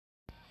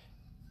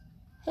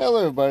Hello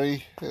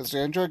everybody, it's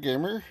Android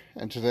Gamer,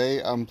 and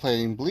today I'm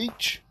playing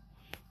Bleach.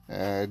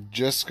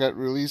 Just got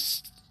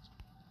released,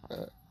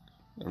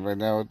 and right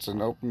now it's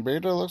an open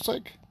beta, looks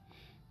like.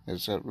 It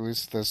just got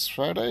released this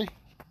Friday.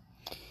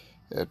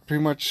 It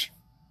pretty much,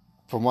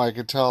 from what I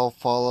could tell,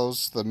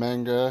 follows the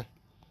manga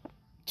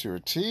to a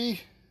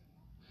T.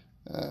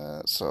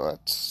 So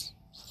let's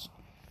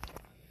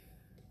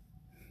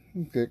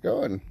get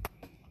going.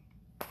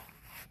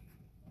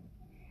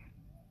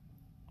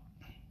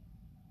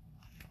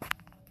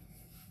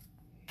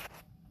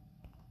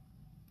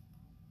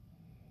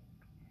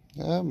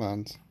 Yeah,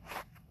 man.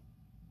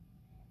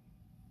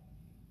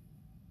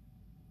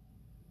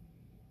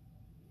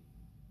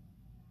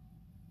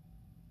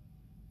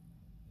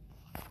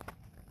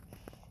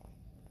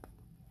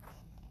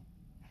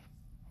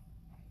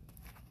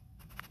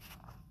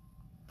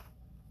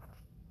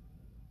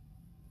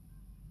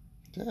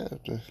 Yeah,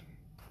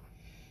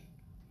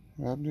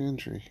 have the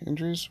injury.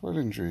 Injuries? What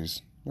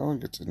injuries? No one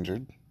gets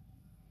injured.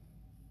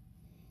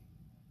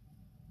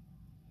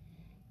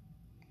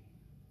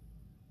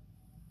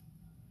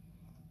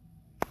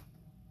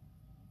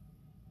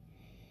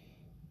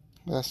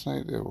 Last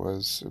night it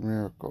was a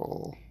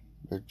miracle.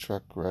 Big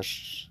truck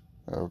rush.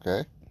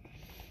 Okay.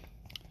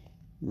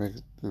 Make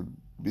it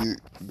be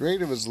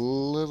great. It was a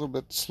little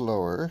bit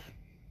slower,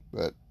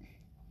 but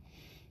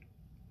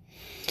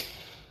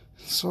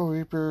Soul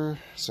Reaper.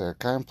 So I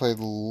kind of played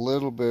a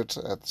little bit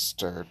at the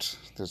start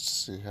just to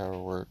see how it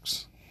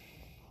works.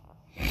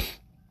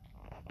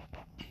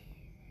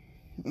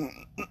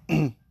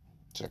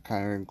 So it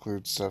kind of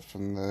includes stuff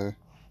from the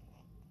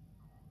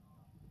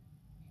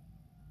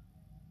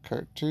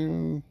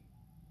cartoon.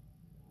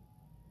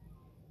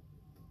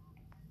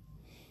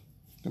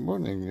 Good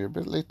morning. You're a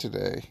bit late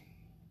today.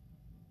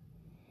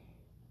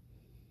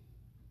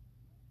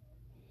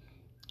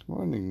 Good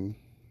morning.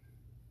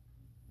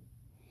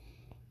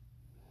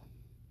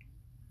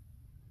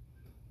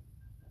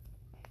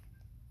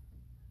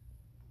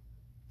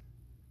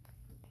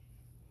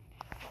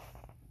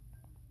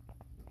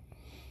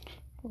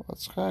 Well,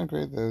 it's kind of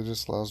great that it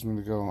just allows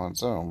me to go on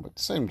its own, but at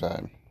the same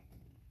time,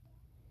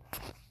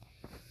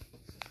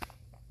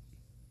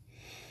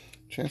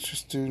 transfer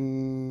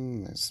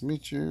student. Nice to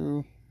meet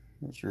you.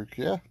 It's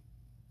Rukia.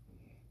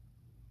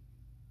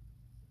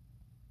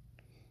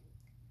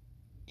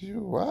 You,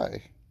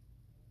 why?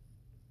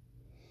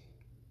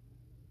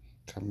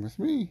 Come with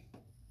me.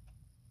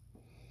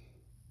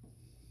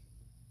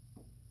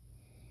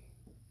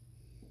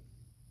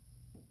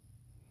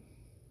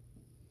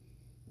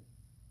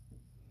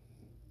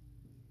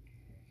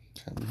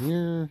 Come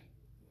here.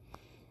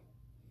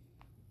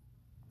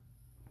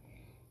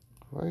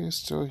 Why are you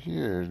still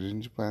here?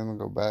 Didn't you plan to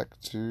go back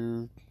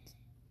to...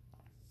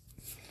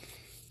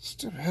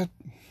 Stupid.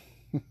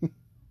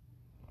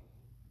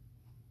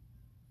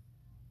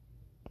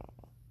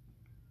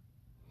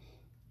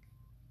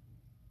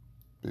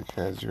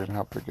 Because you're gonna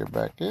help her get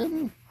back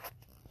in?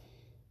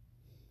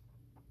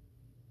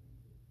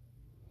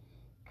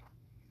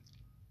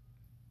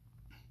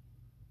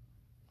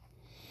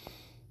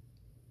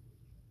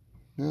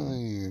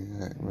 Really?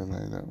 When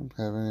I don't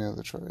have any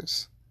other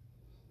choice.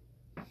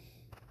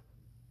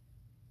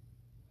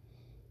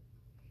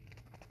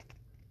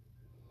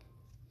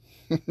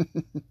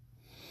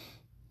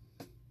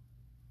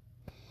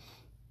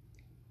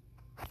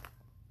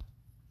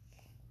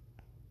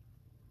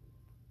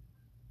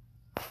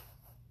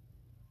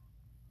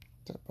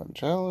 Tap on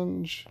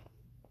challenge.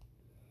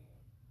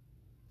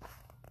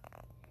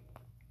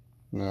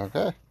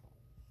 Okay.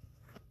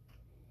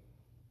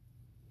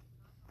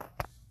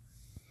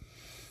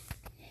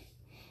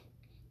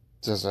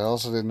 Just I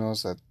also did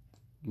notice that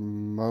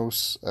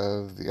most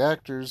of the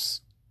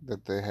actors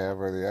that they have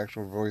are the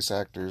actual voice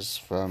actors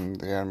from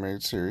the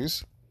animated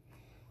series.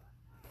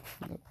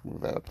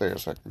 Move that up there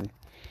so I can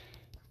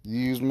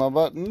use my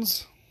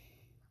buttons.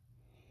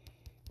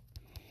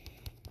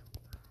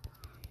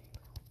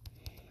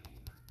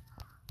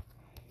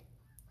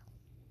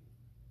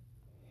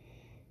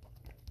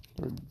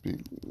 It would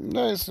be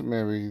nice if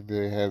maybe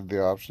they had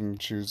the option to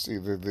choose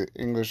either the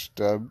English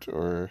dubbed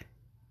or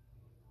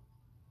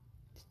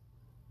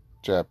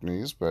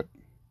Japanese, but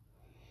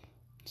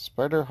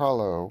Spider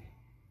Hollow.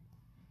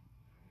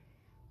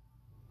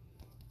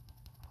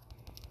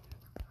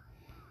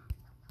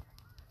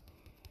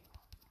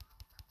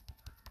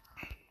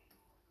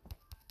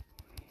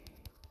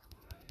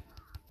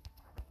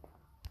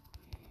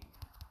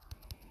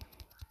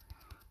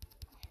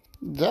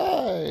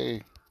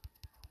 Die!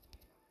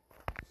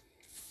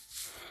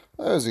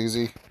 That was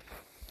easy.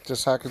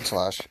 Just hack and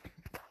slash.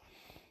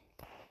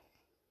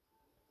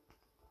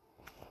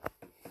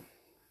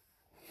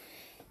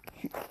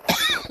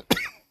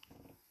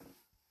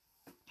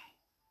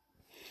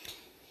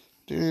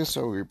 Do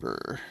so,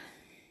 Reaper.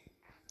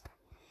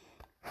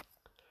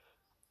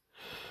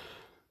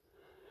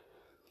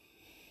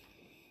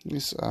 At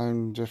least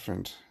I'm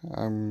different.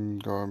 I'm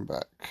going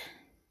back.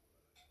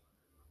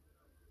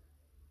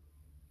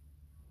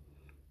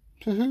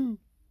 Woohoo!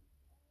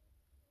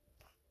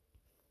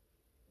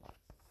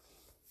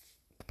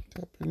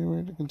 Tap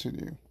anywhere to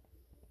continue.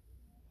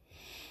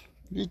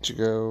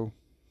 Ichigo.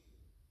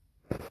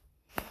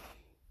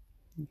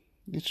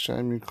 Each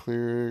time you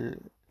clear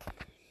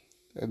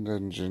a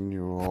dungeon,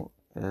 you will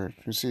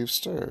receive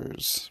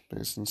stars.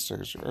 Based on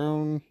stars your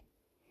own.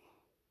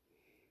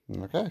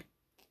 Okay.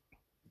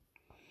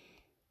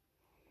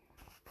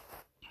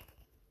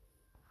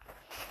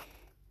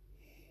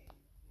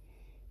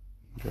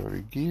 Go to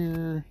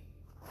gear.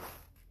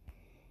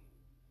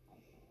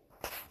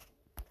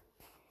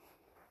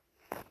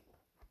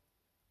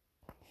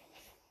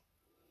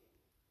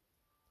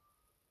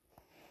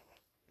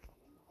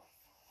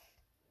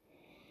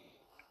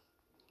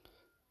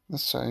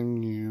 This time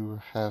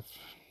you have...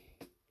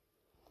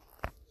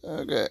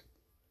 Okay.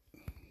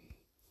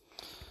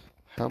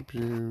 Help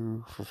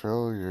you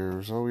fulfill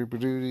your Soul Reaper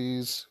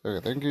duties.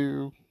 Okay, thank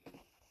you.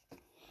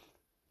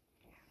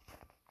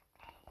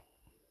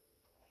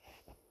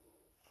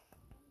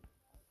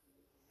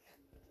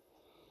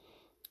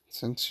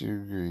 Since you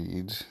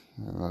agreed,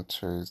 let's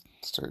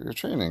start your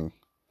training.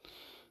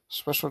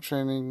 Special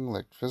training,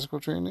 like physical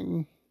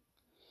training.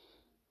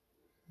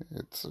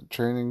 It's a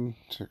training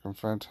to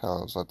confront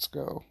hells. Let's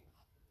go.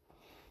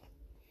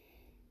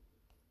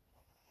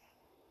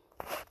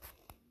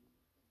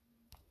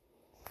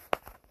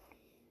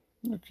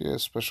 Okay,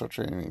 special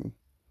training.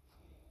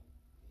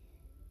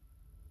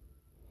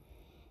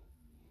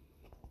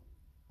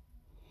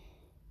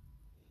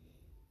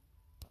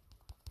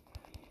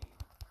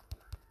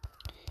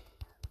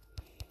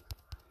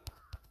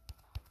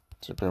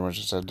 So pretty much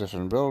just have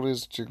different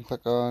abilities that you can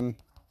click on.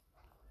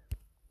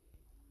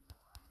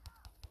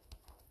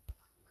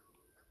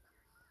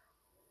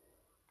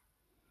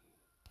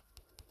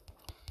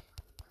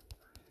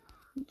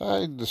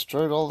 I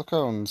destroyed all the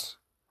cones.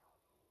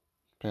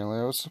 Apparently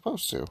I was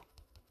supposed to.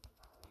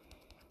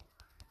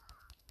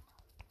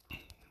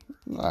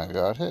 I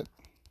got hit.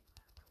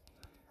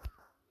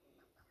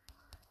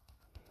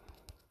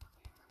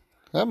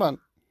 Come on.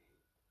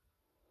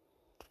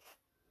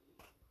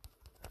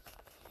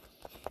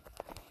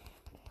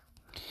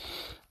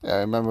 Yeah, I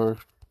remember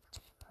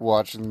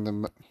watching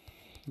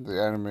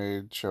the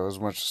animated show as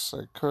much as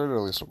I could, or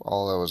at least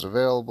all that was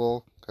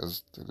available,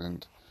 because they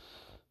didn't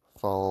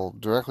follow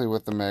directly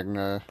with the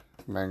manga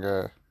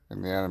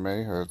in the anime,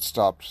 or it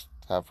stopped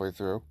halfway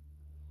through.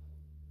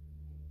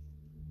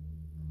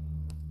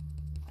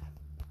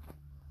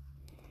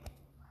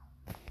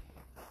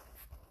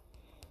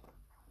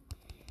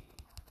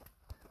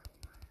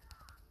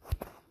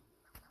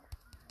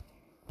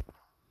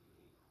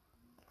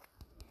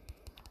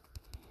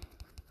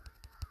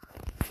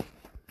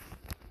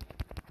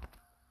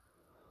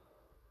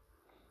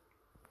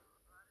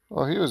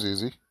 Well, he was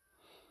easy.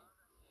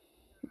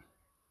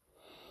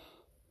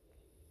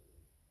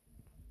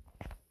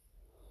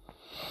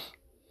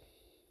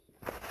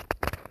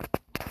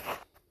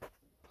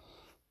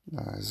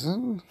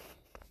 Aizen?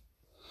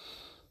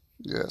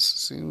 Yes, it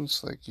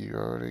seems like you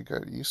already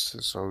got used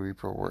to Soul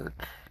Reaper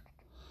work.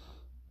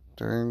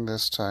 During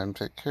this time,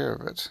 take care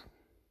of it.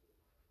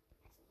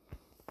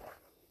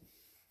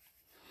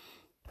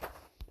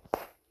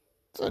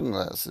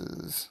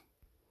 Sunglasses.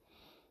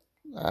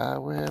 I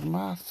wear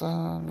my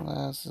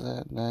sunglasses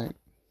at night.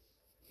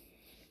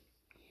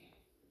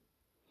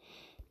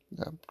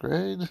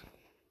 Upgrade.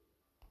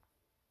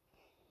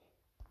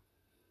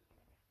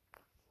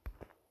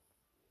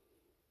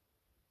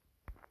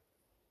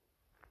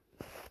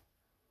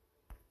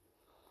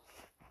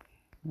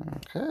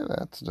 Okay,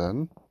 that's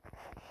done.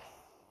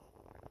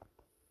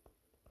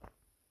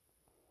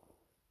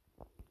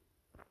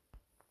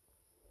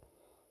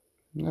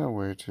 Now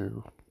where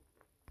to?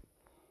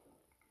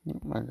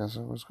 I guess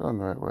I was going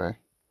the right way.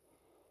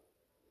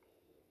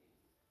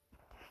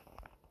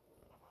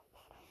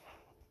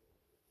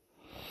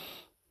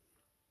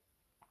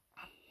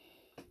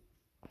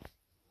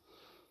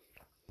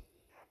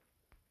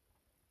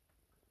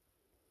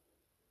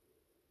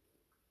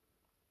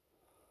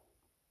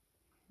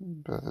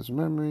 Beth's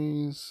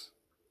memories.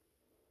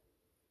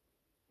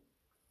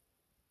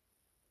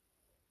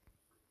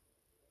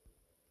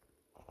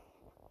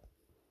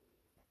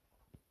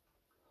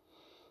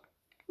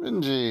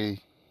 Renji.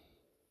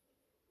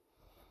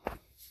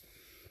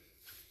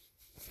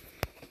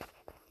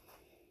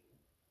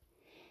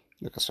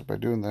 I guess by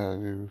doing that, I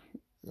do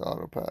the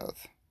auto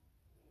path.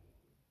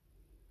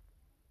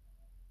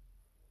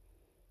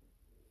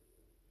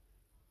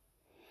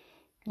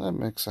 That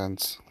makes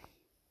sense.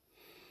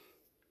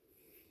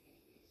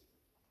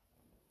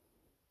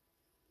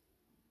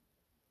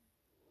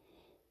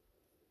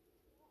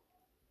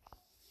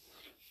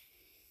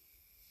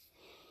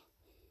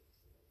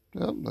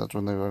 Yep, that's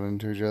when they run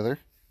into each other.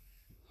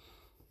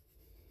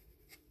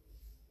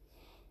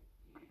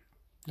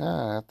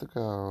 I have to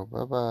go.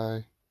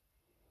 Bye-bye.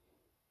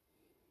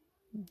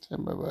 Say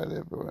bye-bye to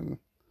everyone.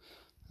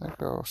 That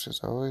girl, she's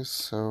always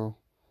so...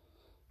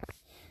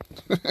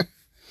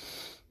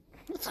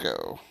 Let's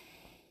go.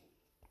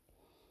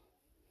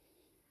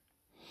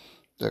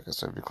 Okay,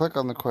 so if you click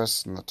on the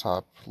quest in the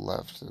top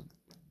left, it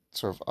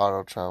sort of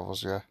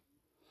auto-travels you.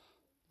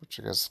 which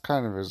I guess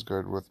kind of is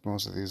good with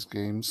most of these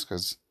games,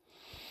 because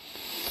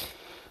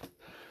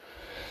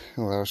it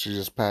allows you to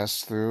just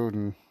pass through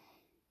and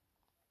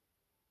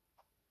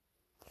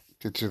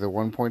get you the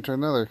one point to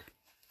another.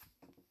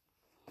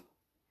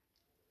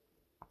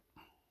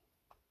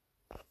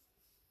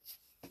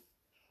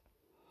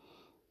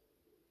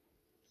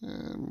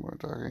 And we're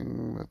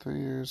talking about 3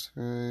 years.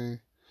 Hooray.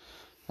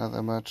 Not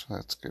that much.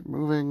 Let's get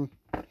moving.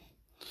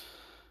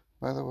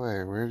 By the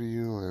way, where do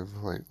you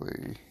live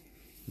lately?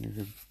 You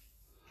could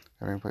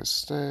have any place to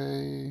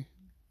stay.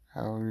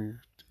 How are you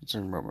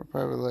concerned about my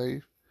private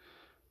life?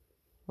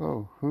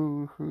 Oh,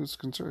 who's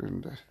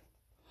concerned?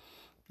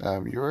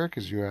 Yorick,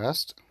 as you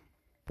asked.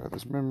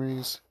 Brother's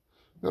memories.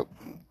 Oh,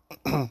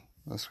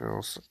 this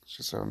girl's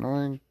just so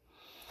annoying.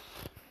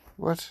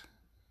 What?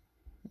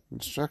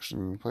 Instruction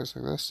in a place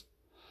like this?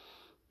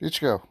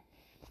 Ichigo.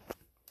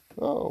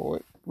 Oh,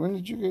 what? When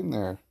did you get in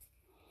there?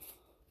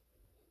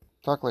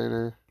 Talk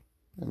later.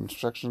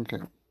 Instruction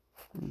came.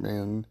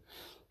 Man,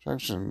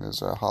 instruction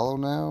is a hollow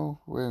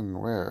now? When?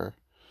 Where?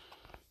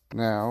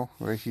 Now,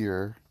 right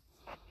here.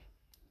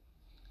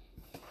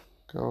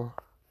 Go.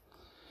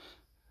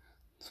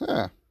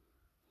 Yeah.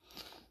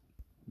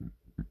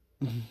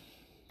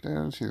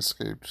 And he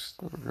escaped,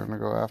 so we're gonna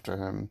go after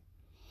him.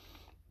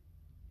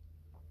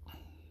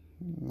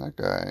 That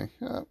guy.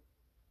 Yeah.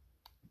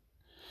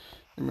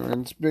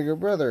 Imran's bigger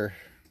brother.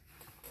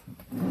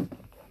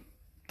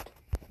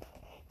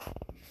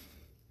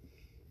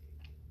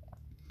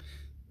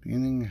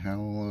 Beginning,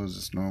 how low is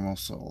this normal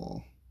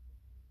soul?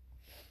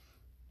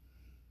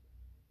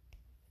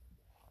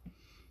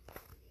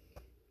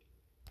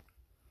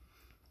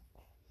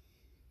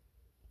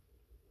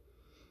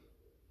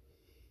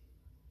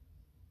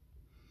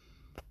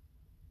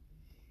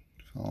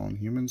 Fallen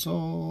human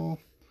soul.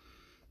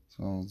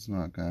 Soul's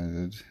not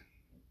guided.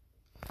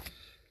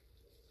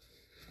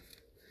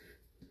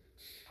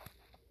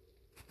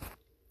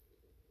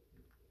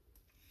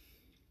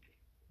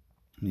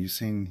 You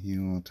seen he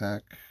will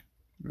attack?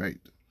 Right.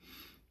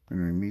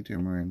 When we meet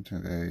Imran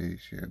today,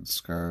 she had a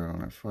scar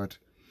on her foot.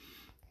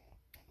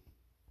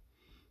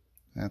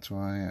 That's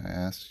why I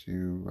asked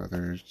you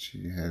whether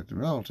she had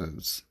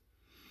relatives.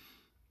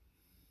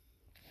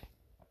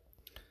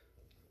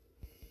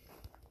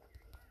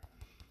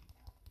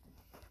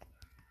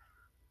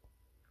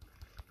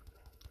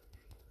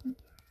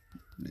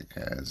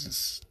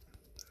 Because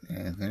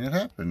anything had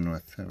happened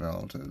with her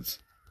relatives.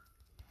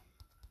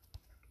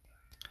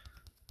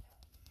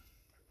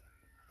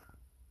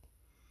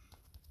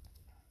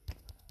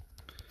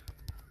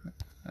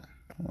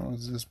 What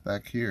was this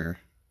back here?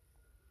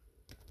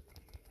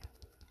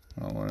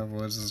 Oh, whatever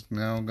was is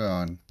now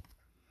gone.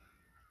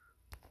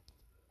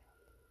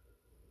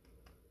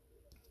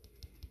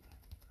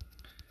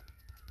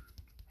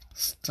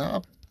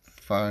 Stop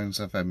firing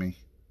stuff at me.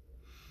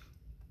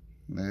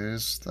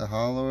 There's the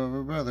hollow of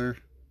her brother.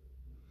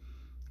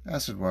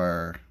 Acid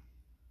wire.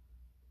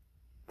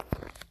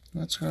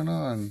 What's going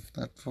on?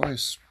 That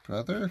voice,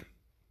 brother?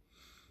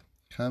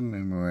 Come,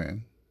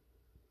 Imran.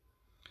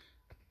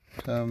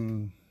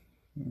 Come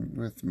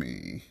with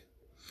me.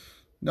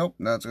 Nope,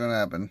 that's gonna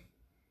happen.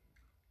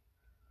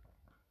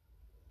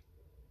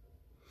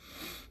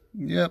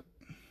 Yep.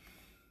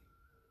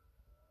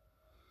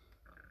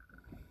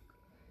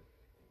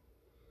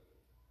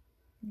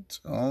 It's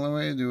the only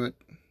way to do it.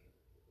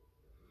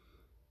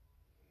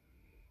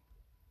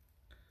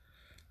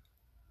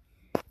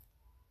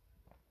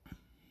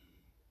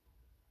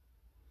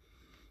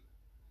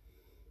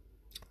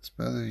 It's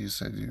brother, you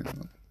said you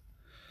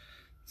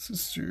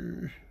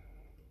sister.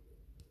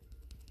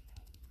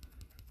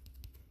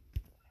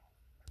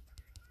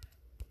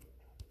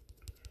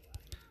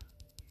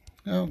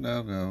 Go,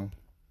 go, go.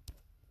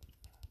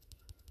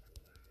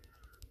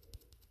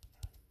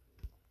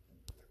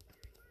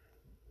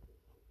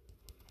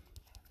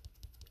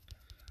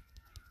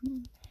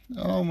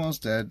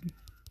 Almost dead.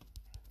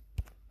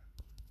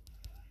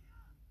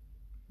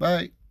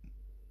 Bye.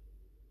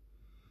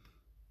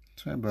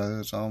 It's my brother.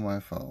 It's all my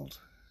fault.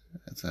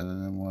 I said I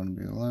didn't want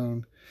to be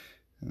alone,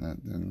 and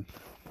that didn't.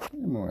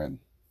 Imran.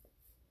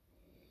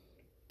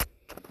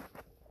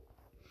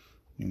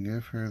 You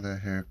give her the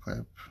hair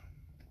clip.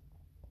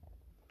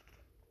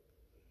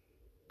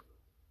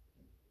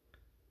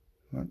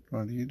 What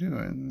are you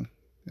doing?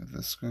 If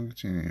this is going to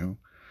continue,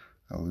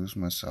 I'll lose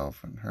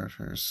myself and hurt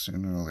her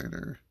sooner or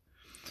later.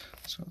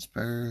 So it's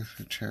better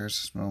to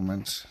cherish this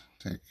moment,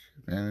 take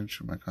advantage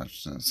of my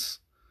consciousness.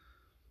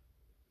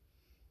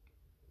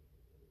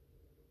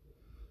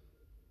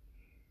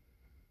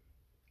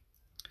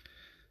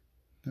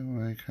 Don't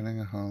worry, cutting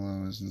a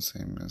hollow isn't the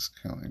same as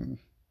killing.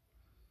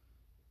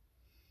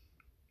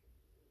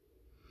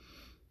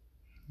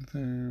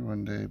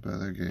 One day,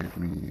 brother gave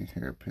me a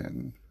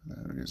hairpin. For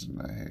that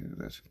reason, I hated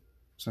it. For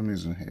some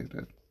reason, I hated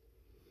it.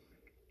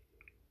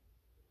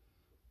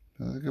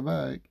 Brother,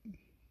 goodbye.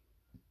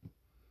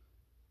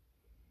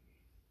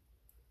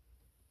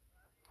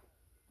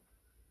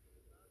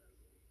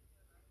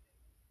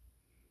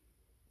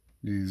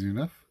 Easy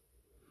enough.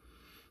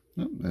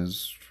 Nope,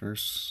 there's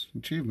first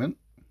achievement.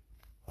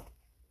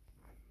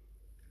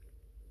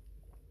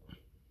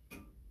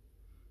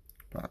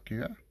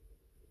 Bakuya.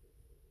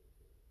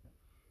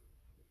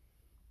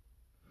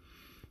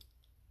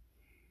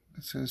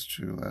 This is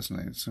true. Last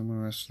night,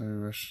 someone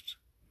rushed.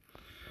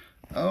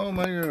 Oh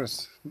my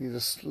goodness. Need to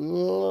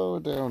slow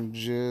down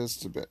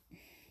just a bit.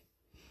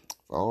 If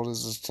all it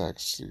is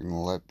text, you can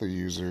let the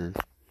user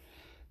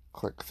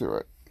click through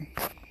it.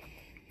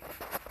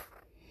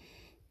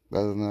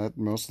 Other than that,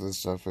 most of this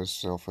stuff is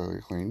still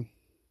fairly clean.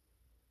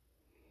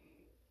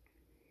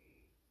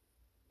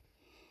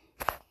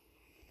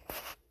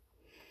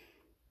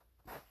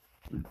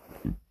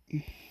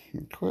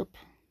 Equip.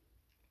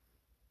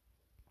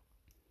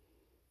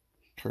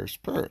 Curse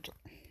Spirit.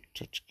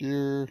 Touch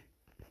gear.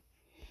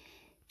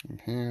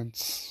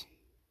 Enhance.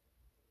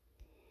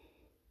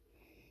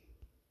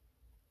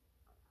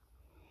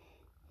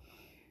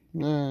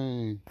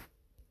 Yay.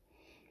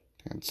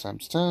 And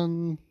times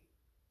 10.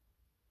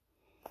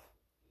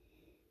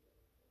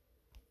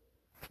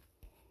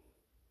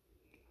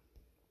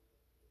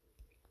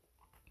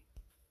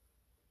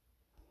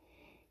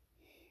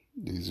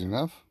 Easy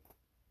enough.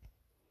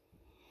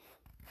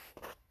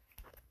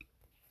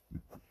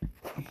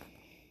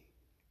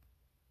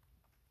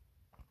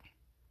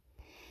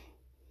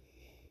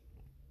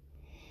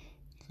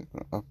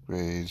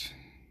 Upgrade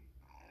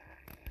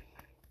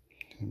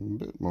a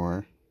bit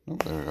more. Oh,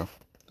 there we go.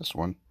 This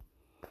one.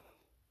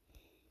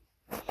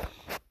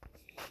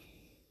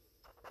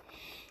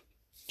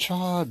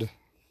 Chad.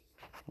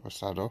 Or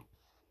Sado.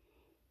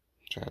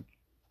 Chad.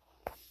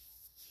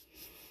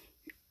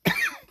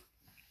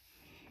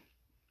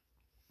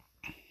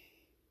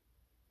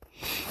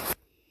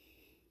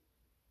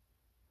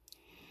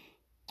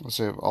 Let's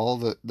say of all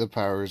the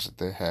powers that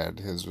they had,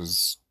 his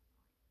was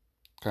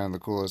kind of the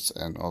coolest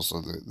and also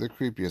the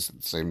creepiest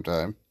at the same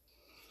time.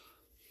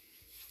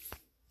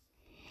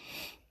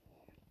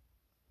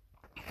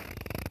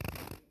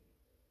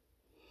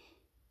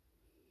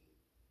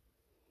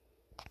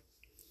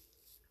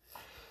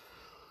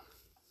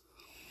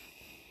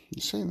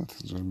 You say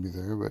nothing's going to be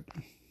there, but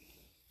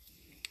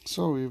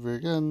Soul Reaver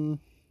again.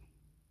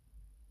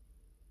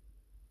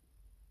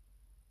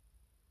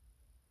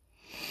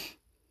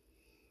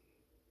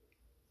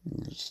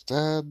 There's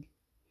Dad.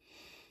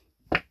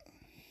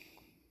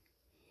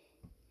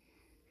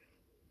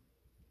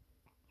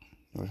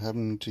 What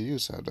happened to you,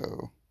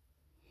 Sado?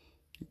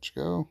 Let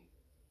you go.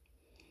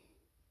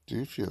 Do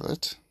you feel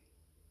it?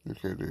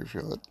 Okay, do you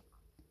feel it?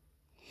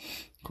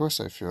 Of course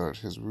I feel it.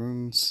 His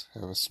wounds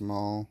have a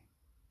small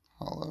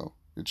hollow.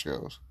 It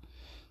goes.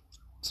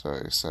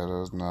 Sorry,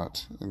 Sado's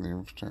not in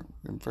the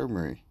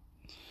infirmary.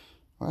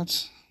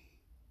 What?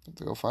 Have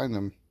to go find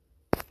him.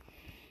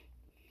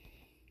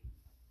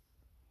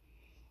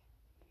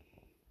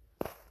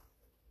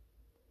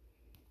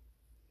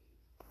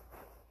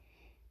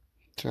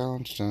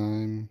 Challenge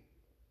time.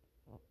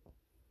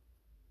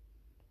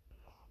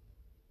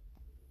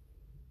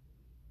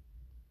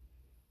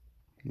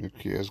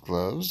 Yuki's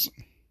gloves.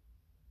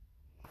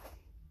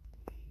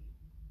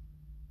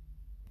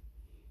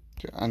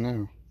 Yeah, I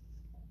know.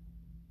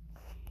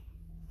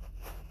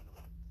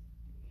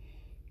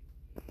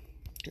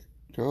 Okay,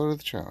 go to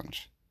the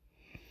challenge.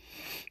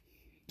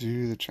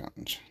 Do the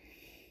challenge.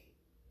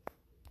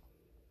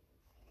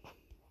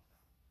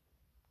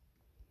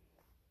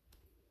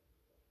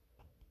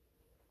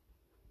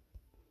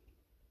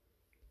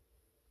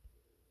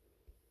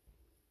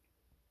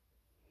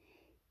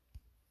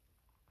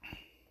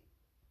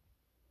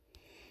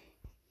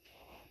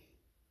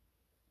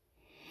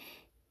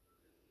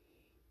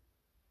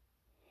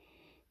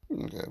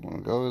 Okay, I'm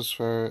gonna go as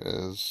far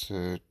as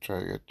to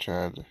try to get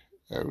Chad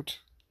out.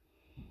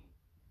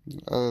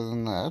 Other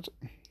than that,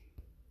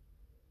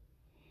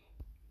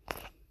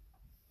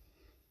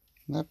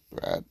 not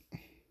bad.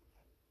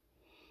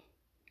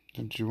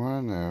 Don't you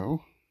want to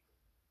know?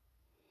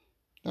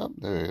 Oh,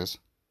 there he is.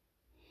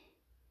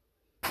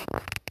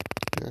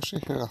 You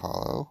actually hit a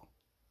hollow.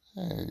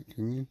 Hey,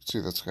 can you see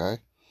this guy?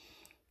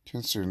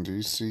 Concern, do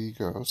you see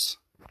ghosts?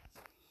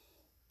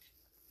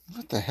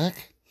 What the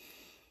heck?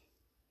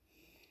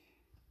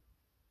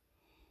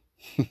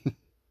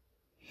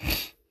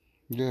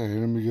 Yeah, hit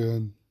him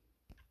again.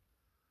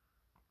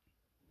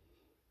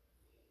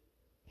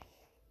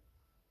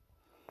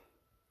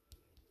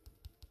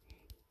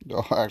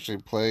 I'll actually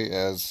play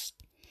as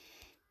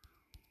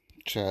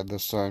Chad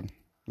this time.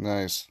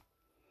 Nice.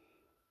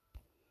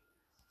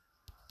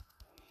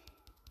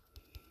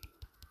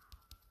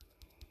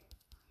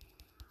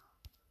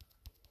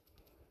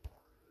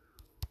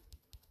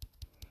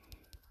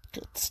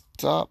 Good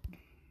stop.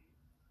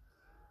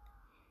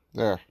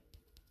 There.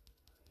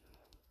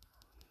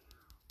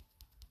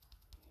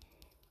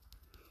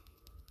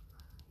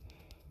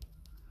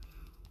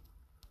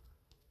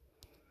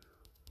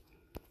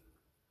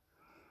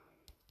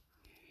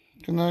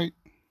 Good night.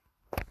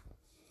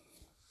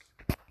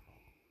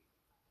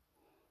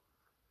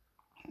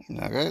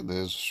 Okay,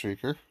 there's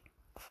Shrieker.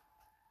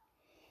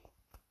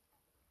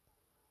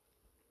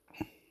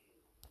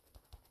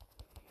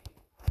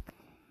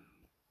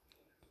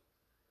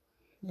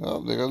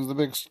 Oh, there goes the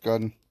big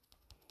gun.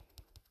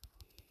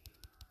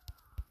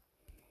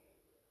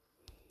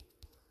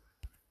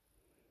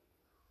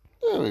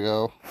 There we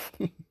go.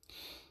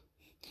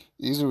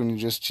 Easy when you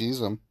just cheese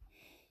them.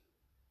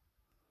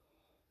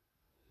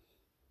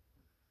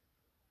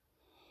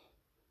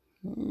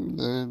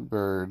 The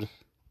bird.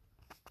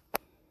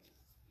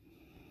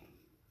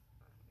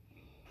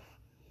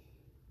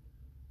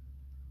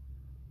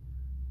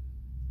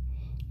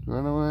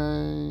 Run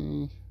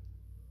away.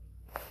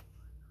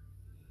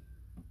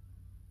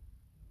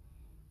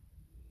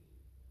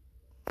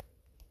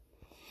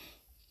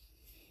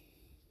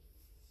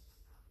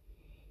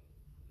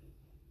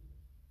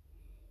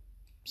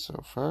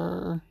 So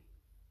far,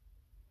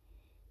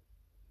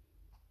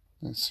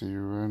 I see you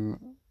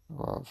run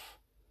off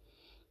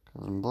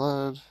covered in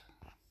blood.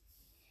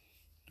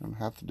 Don't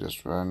have to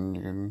just run,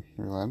 you can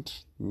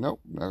relent. Nope,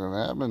 not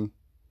gonna happen.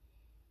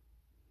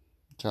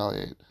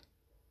 Retaliate.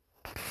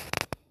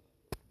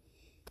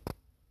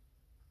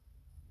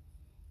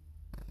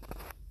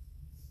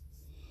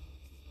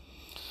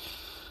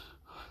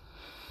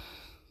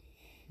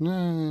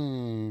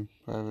 Nay,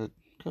 private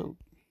coat.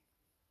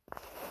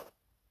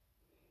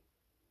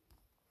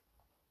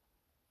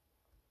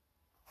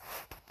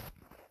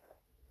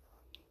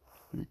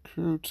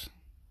 Recruit.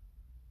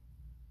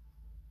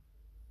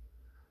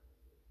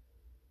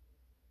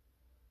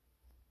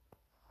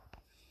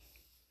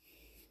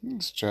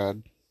 It's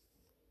Chad.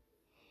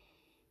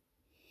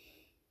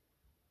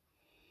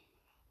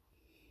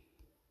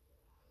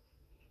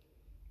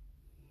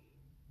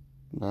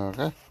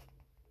 Okay.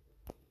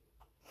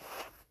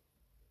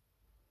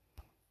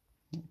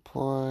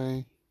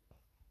 Employ.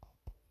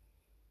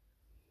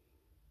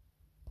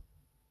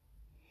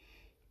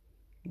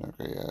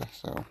 Okay, yeah,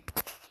 so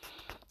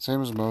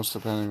same as most,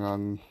 depending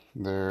on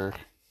their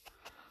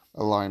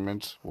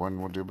alignment. One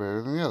will do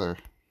better than the other.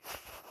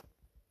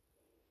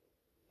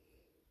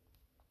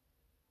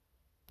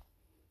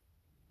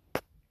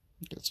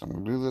 Okay, so I'm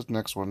going to do this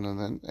next one and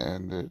then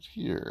end it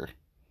here.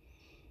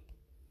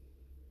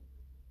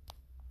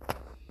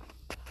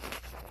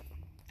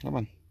 Come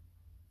on.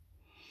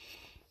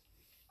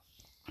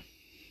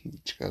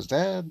 Chica's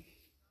dad.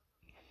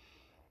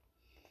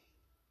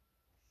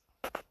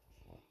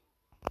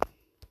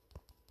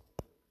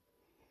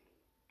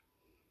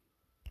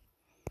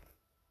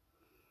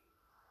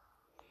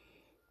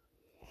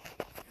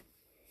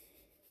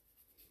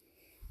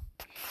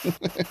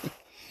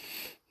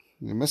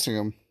 You're missing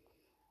him.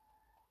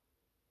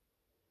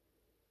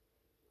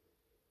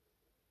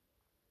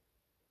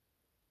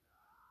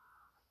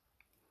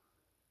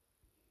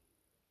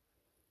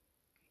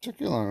 Took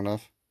you long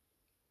enough.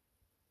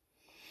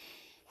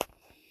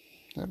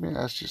 Let me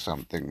ask you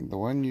something. The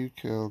one you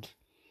killed,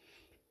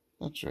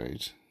 that's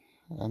right.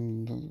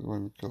 I'm the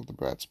one who killed the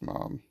brat's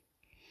mom.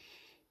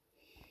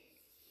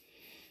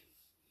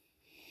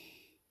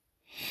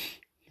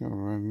 You'll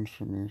run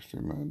from you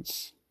 3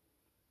 months.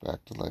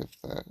 Back to life,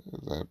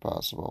 is that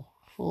possible?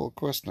 Fool, of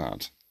course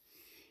not.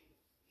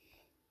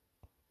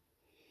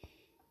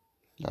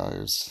 Now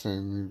you're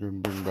saying you're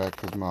going to bring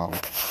back his mom.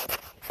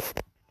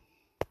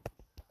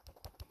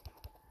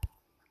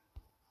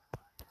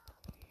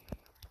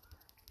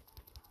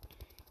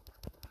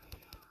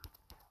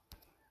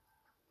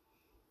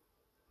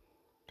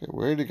 Okay,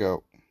 where'd he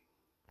go?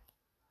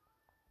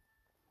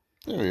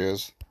 There he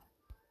is.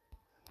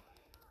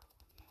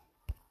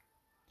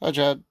 Hi,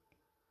 Chad.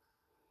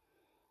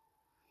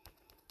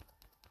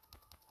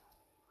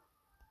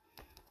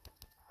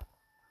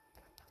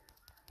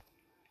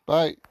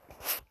 Bye.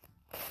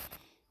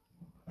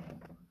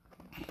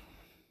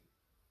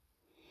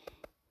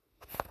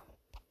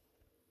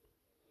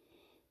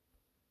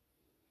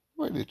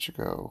 Where did you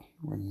go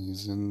when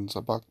he's in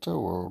the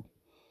Bakto world?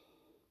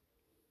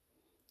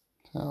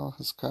 Hell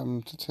has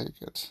come to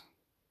take it.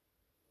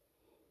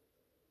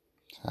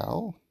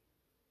 Hell?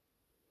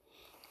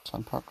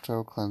 Some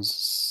Bakto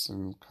cleanses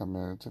and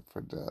committed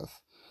for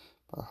death,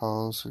 but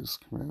hollows who's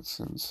committed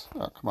sins.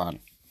 Oh, come on.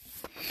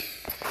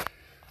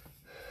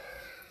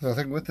 So I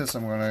think with this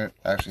I'm going to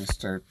actually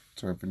start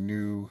sort of a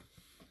new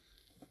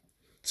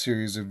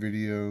series of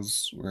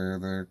videos where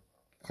they're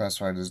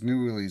classified as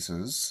new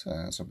releases.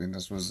 So being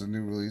this was a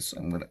new release,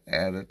 I'm going to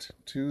add it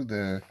to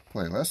the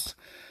playlist.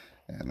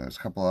 And there's a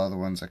couple other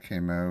ones that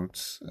came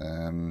out.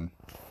 What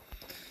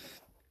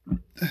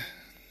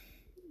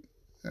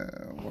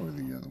were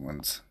the other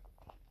ones?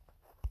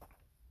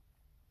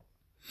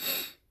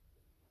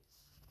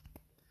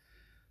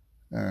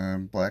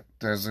 Black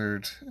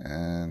Desert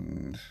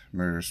and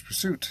Murderous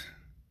Pursuit.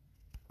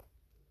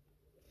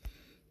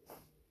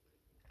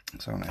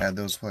 So I'm going to add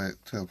those to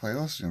the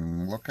playlist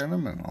and look at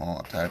them, and I'll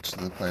attach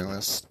the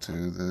playlist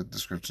to the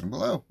description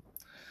below.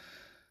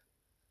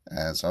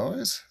 As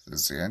always,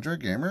 this is the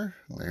Android Gamer.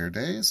 Later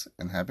days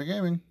and happy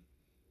gaming.